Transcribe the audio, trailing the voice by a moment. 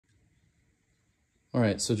All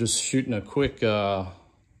right, so just shooting a quick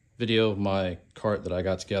video of my cart that I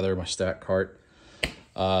got together, my stack cart.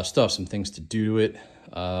 Still have some things to do to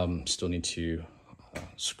it. Still need to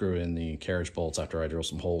screw in the carriage bolts after I drill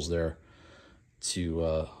some holes there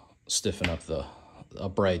to stiffen up the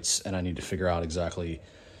uprights, and I need to figure out exactly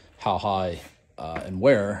how high and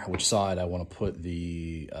where, which side I want to put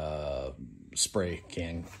the spray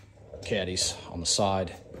can caddies on the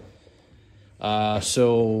side.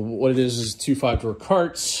 So what it is 2 5-drawer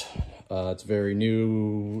carts. It's very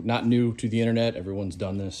new, not new to the internet. Everyone's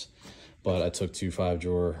done this, but I took 2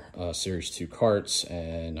 5-drawer Series 2 carts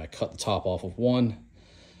and I cut the top off of one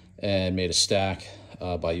and made a stack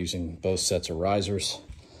by using both sets of risers.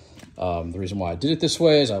 The reason why I did it this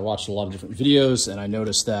way is I watched a lot of different videos and I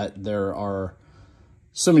noticed that there are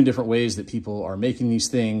so many different ways that people are making these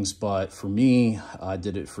things, but for me, I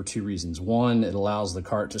did it for 2 reasons. One, it allows the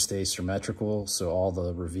cart to stay symmetrical, so all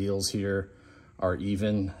the reveals here are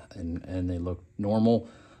even and they look normal.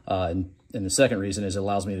 And the second reason is it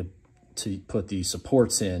allows me to put the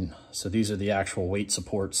supports in. So these are the actual weight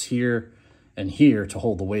supports here and here to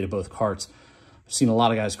hold the weight of both carts. I've seen a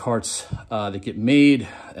lot of guys' carts that get made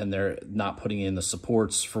and they're not putting in the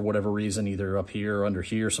supports for whatever reason, either up here or under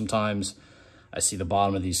here sometimes. I see the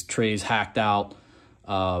bottom of these trays hacked out.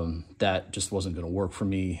 That just wasn't going to work for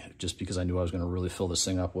me, just because I knew I was going to really fill this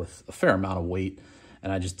thing up with a fair amount of weight,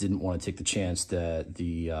 and I just didn't want to take the chance that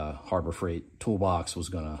the Harbor Freight toolbox was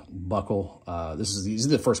going to buckle. These are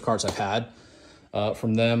the first carts I've had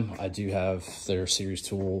from them. I do have their Series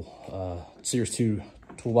 2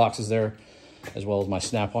 toolboxes there, as well as my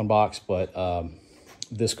Snap-on box, but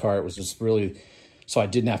this cart was just really... So I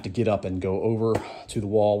didn't have to get up and go over to the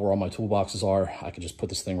wall where all my toolboxes are. I could just put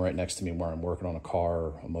this thing right next to me where I'm working on a car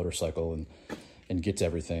or a motorcycle and get to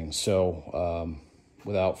everything. So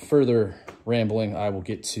without further rambling, I will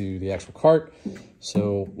get to the actual cart.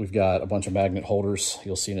 So we've got a bunch of magnet holders.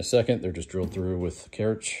 You'll see in a second. They're just drilled through with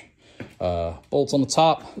carriage bolts on the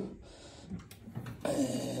top.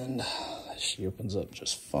 And she opens up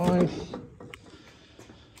just fine.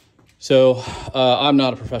 So I'm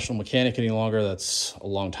not a professional mechanic any longer. That's a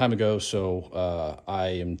long time ago. So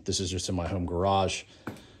this is just in my home garage.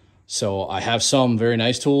 So I have some very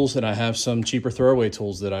nice tools and I have some cheaper throwaway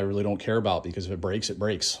tools that I really don't care about, because if it breaks, it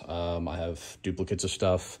breaks. I have duplicates of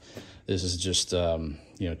stuff. This is just,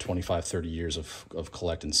 25, 30 years of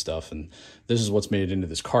collecting stuff. And this is what's made it into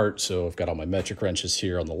this cart. So I've got all my metric wrenches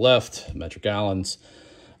here on the left, metric Allens.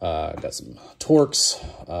 I've got some Torx,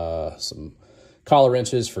 some collar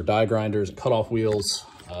wrenches for die grinders and cutoff wheels.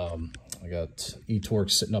 I got E-Torx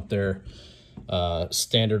sitting up there.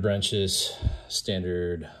 Standard wrenches,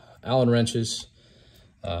 standard Allen wrenches.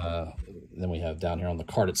 Then we have down here on the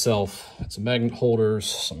cart itself, some magnet holders,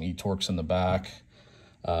 some E-Torx in the back,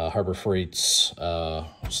 Harbor Freight's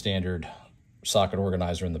standard socket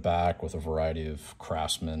organizer in the back with a variety of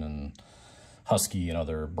Craftsman and Husky and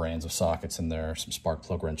other brands of sockets in there, some spark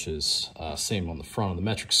plug wrenches. Same on the front of the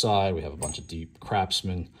metric side. We have a bunch of deep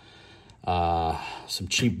Craftsman, some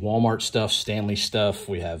cheap Walmart stuff, Stanley stuff.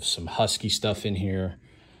 We have some Husky stuff in here.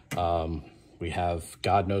 We have,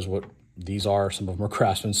 God knows what these are. Some of them are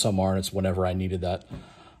Craftsman, some aren't. It's whenever I needed that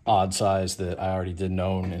odd size that I already didn't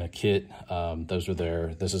own in a kit. Those are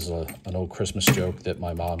there. This is an old Christmas joke that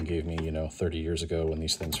my mom gave me, 30 years ago when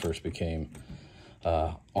these things first became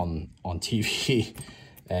on TV,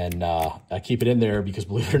 and I keep it in there because,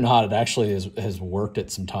 believe it or not, it actually has worked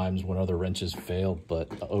at some times when other wrenches failed, but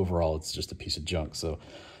overall it's just a piece of junk. So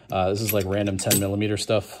this is like random 10mm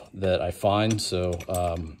stuff that I find, so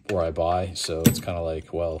or I buy. So it's kind of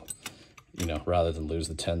like, well, rather than lose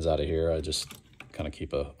the 10s out of here, I just kind of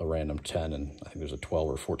keep a random 10, and I think there's a 12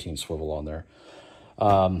 or 14 swivel on there.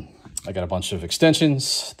 I got a bunch of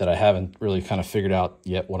extensions that I haven't really kind of figured out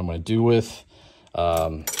yet what I'm going to do with.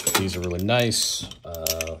 These are really nice.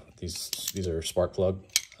 These are spark plug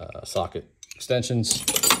socket extensions.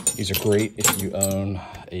 These are great if you own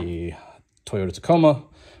a Toyota Tacoma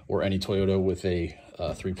or any Toyota with a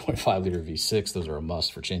 3.5 liter V6. Those are a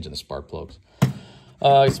must for changing the spark plugs.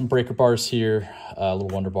 Some breaker bars here, little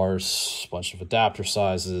wonder bars, a bunch of adapter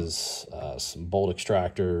sizes, some bolt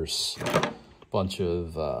extractors, bunch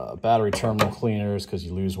of battery terminal cleaners, because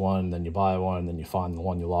you lose one, then you buy one, then you find the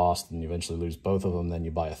one you lost, and you eventually lose both of them, then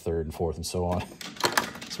you buy a third and fourth and so on.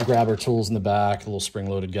 Some grabber tools in the back, little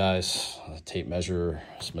spring-loaded guys, a tape measure,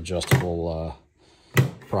 some adjustable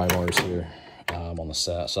pry bars here on the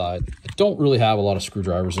side. I don't really have a lot of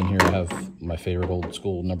screwdrivers in here. I have my favorite old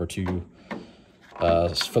school #2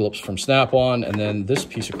 Phillips from Snap-on, and then this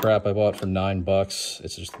piece of crap I bought for $9.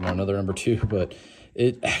 It's just another #2, but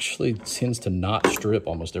It actually tends to not strip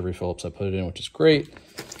almost every Phillips I put it in, which is great.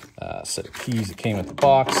 Set of keys that came with the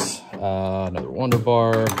box, another Wonder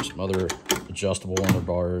Bar, some other adjustable Wonder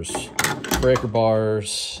Bars, breaker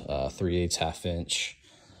bars, 3/8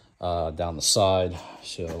 1/2" down the side.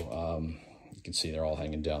 So you can see they're all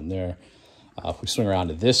hanging down there. If we swing around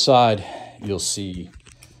to this side, you'll see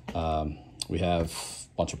we have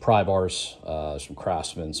a bunch of pry bars, some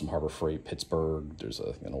Craftsman, some Harbor Freight, Pittsburgh. There's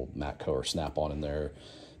an old Matco or Snap-on in there.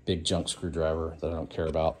 Big junk screwdriver that I don't care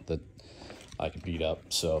about that I could beat up.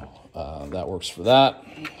 So that works for that.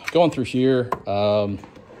 Going through here,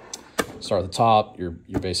 start at the top, your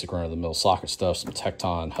basic run-of-the-mill socket stuff, some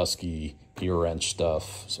Tecton, Husky, gear wrench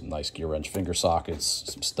stuff, some nice gear wrench finger sockets,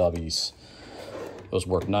 some stubbies. Those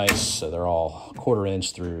work nice. So they're all 1/4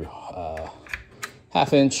 inch through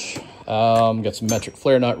 1/2 inch. Got some metric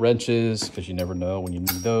flare nut wrenches because you never know when you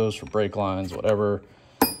need those for brake lines, whatever.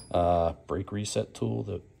 Brake reset tool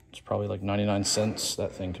that it's probably like 99 cents.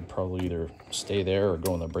 That thing could probably either stay there or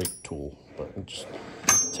go in the brake tool, but we'll just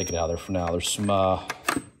take it out of there for now. There's some,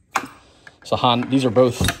 these are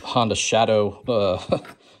both Honda Shadow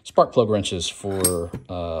spark plug wrenches for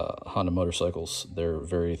Honda motorcycles. They're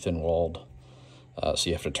very thin-walled, so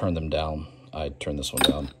you have to turn them down. I turned this one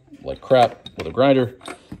down like crap with a grinder.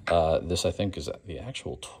 This, I think, is the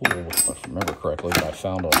actual tool, if I remember correctly, that I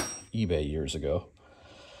found on eBay years ago.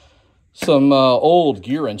 Some old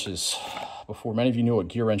gear wrenches. Before many of you knew what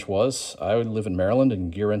gear wrench was, I live in Maryland,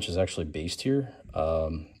 and gear wrench is actually based here.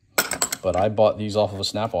 But I bought these off of a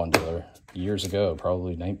Snap-on dealer years ago,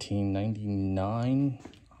 probably 1999.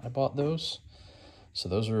 I bought those. So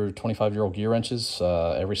those are 25-year-old gear wrenches.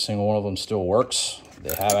 Every single one of them still works.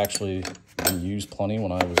 They have actually been used plenty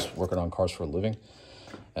when I was working on cars for a living,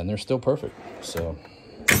 and they're still perfect. So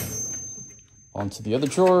onto the other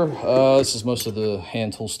drawer. This is most of the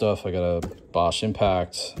hand tool stuff. I got a Bosch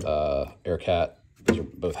Impact, Aircat. These are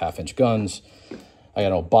both 1/2 inch guns. I got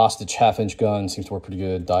an old Bostitch 1/2 inch gun. Seems to work pretty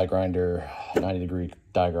good. Die grinder, 90-degree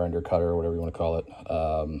die grinder cutter, whatever you want to call it.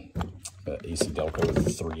 AC Delco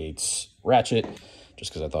with 3/8 ratchet,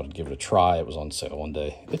 just because I thought I'd give it a try. It was on sale one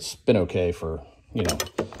day. It's been okay for, you know,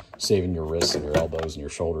 saving your wrists and your elbows and your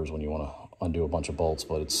shoulders when you want to undo a bunch of bolts,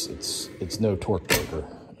 but it's no torque breaker.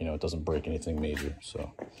 You know, it doesn't break anything major.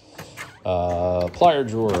 So plier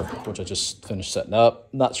drawer, which I just finished setting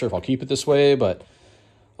up. Not sure if I'll keep it this way, but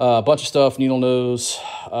a bunch of stuff: needle nose,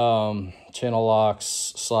 channel locks,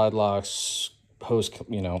 slide locks, hose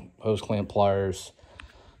clamp pliers,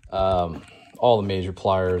 all the major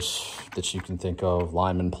pliers that you can think of: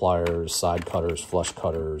 lineman pliers, side cutters, flush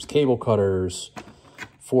cutters, cable cutters,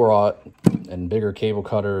 4/0 and bigger cable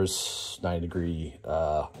cutters, 90-degree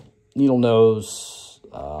needle nose.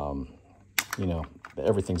 You know,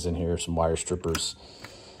 everything's in here. Some wire strippers.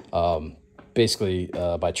 Basically,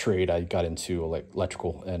 by trade, I got into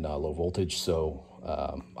electrical and low voltage, so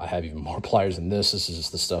I have even more pliers than this. This is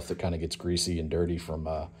just the stuff that kind of gets greasy and dirty from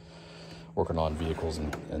working on vehicles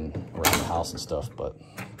and around the house and stuff. But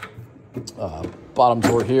bottom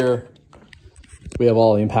drawer here, we have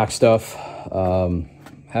all the impact stuff.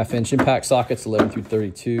 1/2 inch impact sockets, 11 through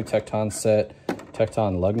 32, Tecton set,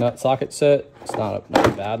 Tecton lug nut socket set. It's not a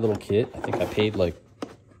bad little kit. I think I paid like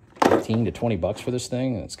 15 to 20 bucks for this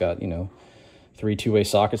thing. And it's got, you know, 3 2-way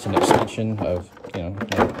sockets and extension of, you know,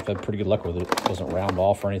 I've had pretty good luck with it. It doesn't round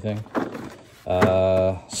off or anything.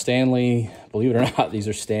 Stanley, believe it or not, these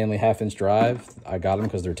are Stanley 1/2 inch drive. I got them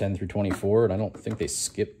because they're 10 through 24, and I don't think they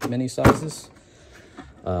skip many sizes.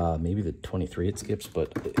 Maybe the 23 it skips,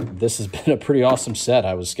 but this has been a pretty awesome set.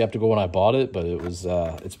 I was skeptical when I bought it, but it was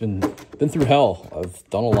it's been through hell. I've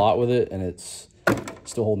done a lot with it, and it's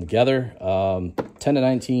still holding together. 10 to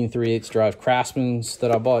 19 3/8 drive Craftsmans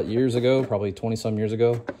that I bought years ago, probably 20-some years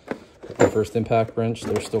ago. My first impact wrench,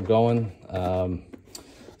 they're still going.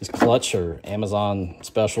 These clutch are Amazon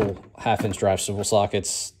special 1/2 inch drive swivel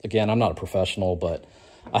sockets. Again, I'm not a professional, but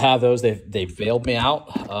I have those. They've bailed me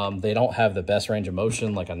out. They don't have the best range of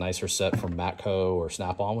motion like a nicer set from Matco or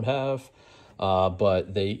Snap-on would have.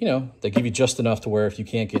 But they, you know, they give you just enough to where if you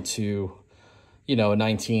can't get to, you know, a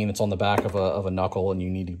 19, it's on the back of a knuckle and you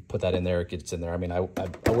need to put that in there, it gets in there. I mean, I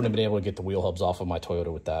wouldn't have been able to get the wheel hubs off of my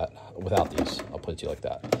Toyota without these. I'll put it to you like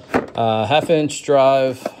that. 1/2 inch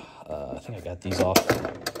drive. I think I got these off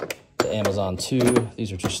the Amazon too.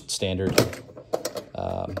 These are just standard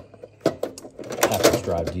 1/2 inch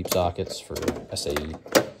drive deep sockets for SAE.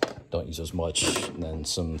 Don't use those much. And then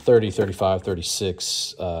some 30, 35,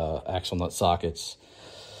 36 axle nut sockets.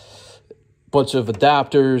 Bunch of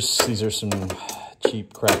adapters. These are some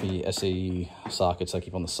cheap, crappy SAE sockets I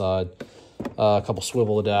keep on the side. a couple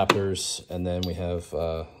swivel adapters, and then we have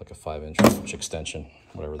like a 5-inch extension,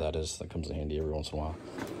 whatever that is, that comes in handy every once in a while.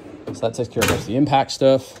 So that takes care of most of the impact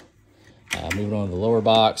stuff. Moving on to the lower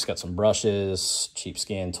box, got some brushes, cheap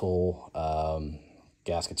scan tool,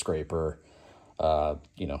 gasket scraper,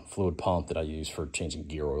 you know, fluid pump that I use for changing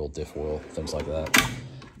gear oil, diff oil, things like that.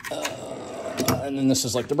 And then this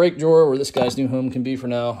is like the brake drawer where this guy's new home can be for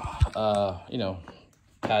now. You know,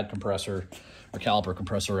 pad compressor or caliper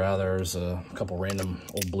compressor rather. There's a couple random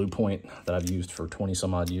old Blue Point that I've used for 20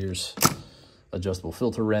 some odd years. Adjustable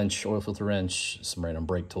filter wrench, oil filter wrench, some random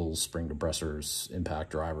brake tools, spring compressors,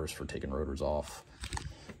 impact drivers for taking rotors off.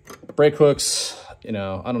 Brake hooks, you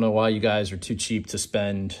know, I don't know why you guys are too cheap to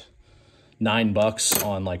spend $9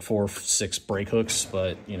 on like 4 or 6 brake hooks,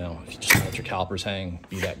 but you know, if you just let your calipers hang,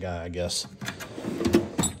 be that guy, I guess.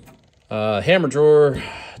 Hammer drawer,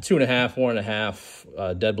 2.5,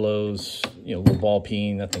 1.5, dead blows, you know, little ball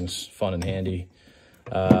peen, that thing's fun and handy.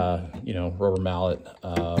 You know, rubber mallet,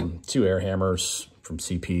 2 air hammers from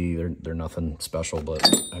CP. They're nothing special, but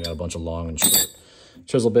I got a bunch of long and short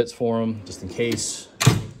chisel bits for them, just in case.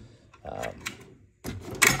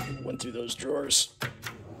 Went through those drawers.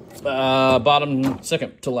 Bottom,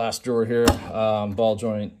 second to last drawer here, ball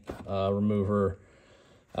joint remover,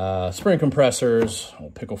 spring compressors, a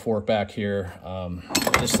pickle fork back here.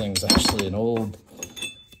 This thing's actually an old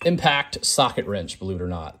impact socket wrench, believe it or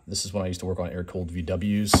not. This is when I used to work on air-cooled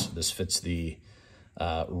VWs. This fits the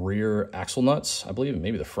rear axle nuts, I believe, and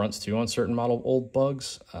maybe the fronts too on certain model old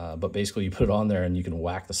bugs. But basically you put it on there and you can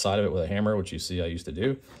whack the side of it with a hammer, which you see I used to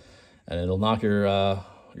do, and it'll knock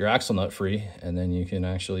your axle nut free, and then you can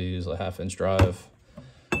actually use a 1/2-inch drive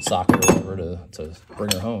socket or whatever to bring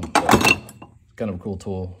her home. So, kind of a cool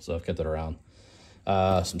tool, so I've kept it around.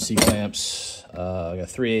 Some C-clamps, I got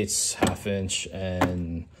 3/8, 1/2-inch,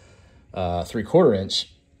 and 3/4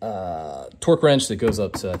 inch torque wrench that goes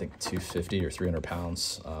up to I think 250 or 300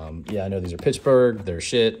 pounds. Yeah, I know these are Pittsburgh, they're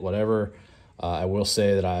shit, whatever. I will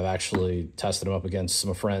say that I've actually tested them up against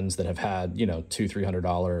some friends that have had, you know,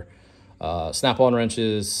 $200-300 snap-on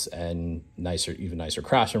wrenches and even nicer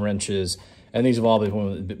Craftsman wrenches, and these have all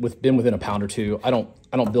been within a pound or two. I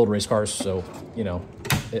don't build race cars, so you know,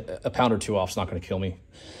 a pound or two off's not going to kill me.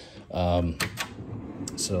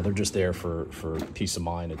 So they're just there for peace of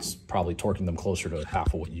mind. It's probably torquing them closer to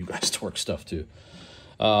half of what you guys torque stuff to.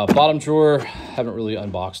 Bottom drawer, haven't really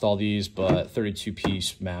unboxed all these, but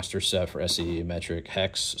 32-piece master set for SAE metric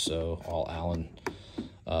hex, so all Allen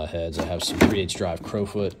heads. I have some 3/8 drive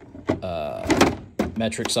Crowfoot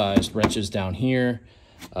metric sized wrenches down here,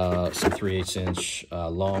 some 3/8 inch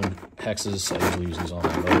long hexes. I usually use these on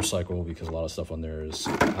my motorcycle because a lot of stuff on there is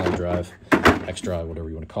Allen drive, hex drive, whatever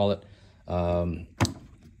you want to call it.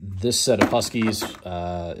 This set of Huskies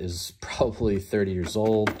is probably 30 years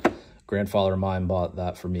old. Grandfather of mine bought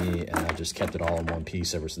that for me, and I just kept it all in one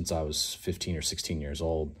piece ever since I was 15 or 16 years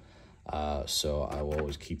old. So I will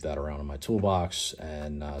always keep that around in my toolbox,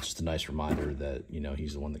 and it's just a nice reminder that, you know,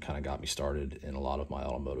 he's the one that kind of got me started in a lot of my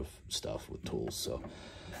automotive stuff with tools. So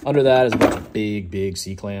under that is a bunch of big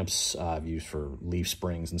C-clamps I've used for leaf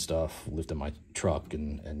springs and stuff, lifting my truck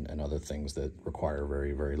and other things that require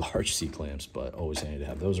very large C-clamps, but always handy to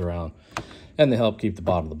have those around. And they help keep the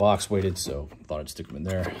bottom of the box weighted, so thought I'd stick them in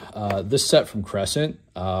there. This set from Crescent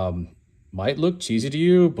might look cheesy to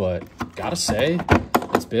you, but gotta say,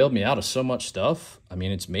 it's bailed me out of so much stuff. I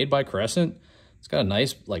mean, it's made by Crescent. It's got a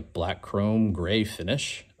nice like black chrome gray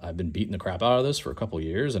finish. I've been beating the crap out of this for a couple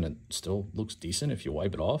years, and it still looks decent if you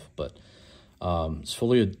wipe it off. But it's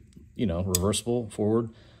fully, you know, reversible forward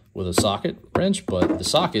with a socket wrench. But the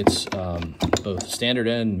sockets, both standard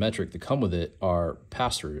and metric that come with it, are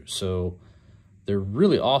pass-through. So they're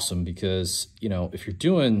really awesome because, you know, if you're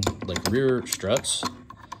doing like rear struts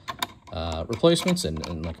replacements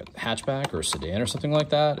and like a hatchback or a sedan or something like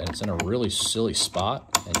that, and it's in a really silly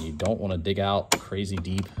spot and you don't want to dig out crazy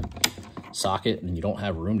deep socket and you don't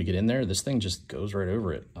have room to get in there, this thing just goes right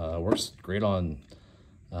over it. Works great on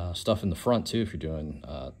stuff in the front too if you're doing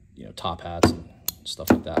you know, top hats and stuff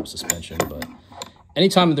like that with suspension. But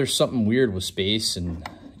anytime there's something weird with space and,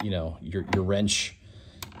 you know, your wrench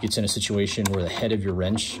gets in a situation where the head of your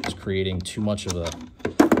wrench is creating too much of a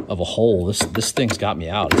hole, this thing's got me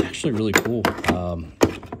out. It's actually really cool.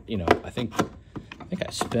 You know, I think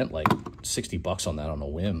I spent like $60 on that on a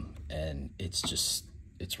whim, and it's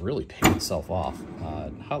really paid itself off.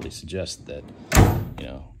 I'd highly suggest that, you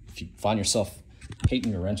know, if you find yourself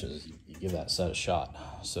hating your wrenches, you give that set a shot.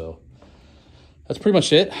 So that's pretty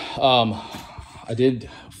much it. I did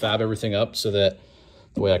fab everything up so that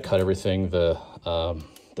the way I cut everything, the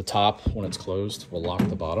top, when it's closed, will lock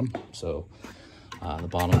the bottom. So the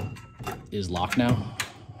bottom is locked now.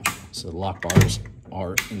 So the lock bars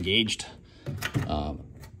are engaged. I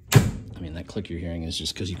mean, that click you're hearing is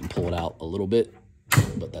just because you can pull it out a little bit,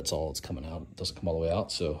 but that's all it's coming out. It doesn't come all the way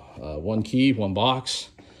out. So one key, one box.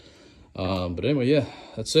 But anyway, yeah,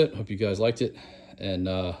 that's it. Hope you guys liked it. And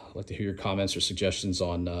I'd like to hear your comments or suggestions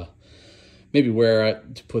on maybe where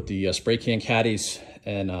to put the spray can caddies.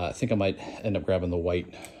 And I think I might end up grabbing the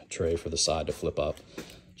white tray for the side to flip up,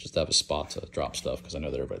 just to have a spot to drop stuff, because I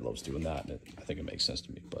know that everybody loves doing that, and I think it makes sense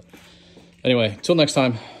to me. But anyway, till next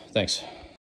time, thanks.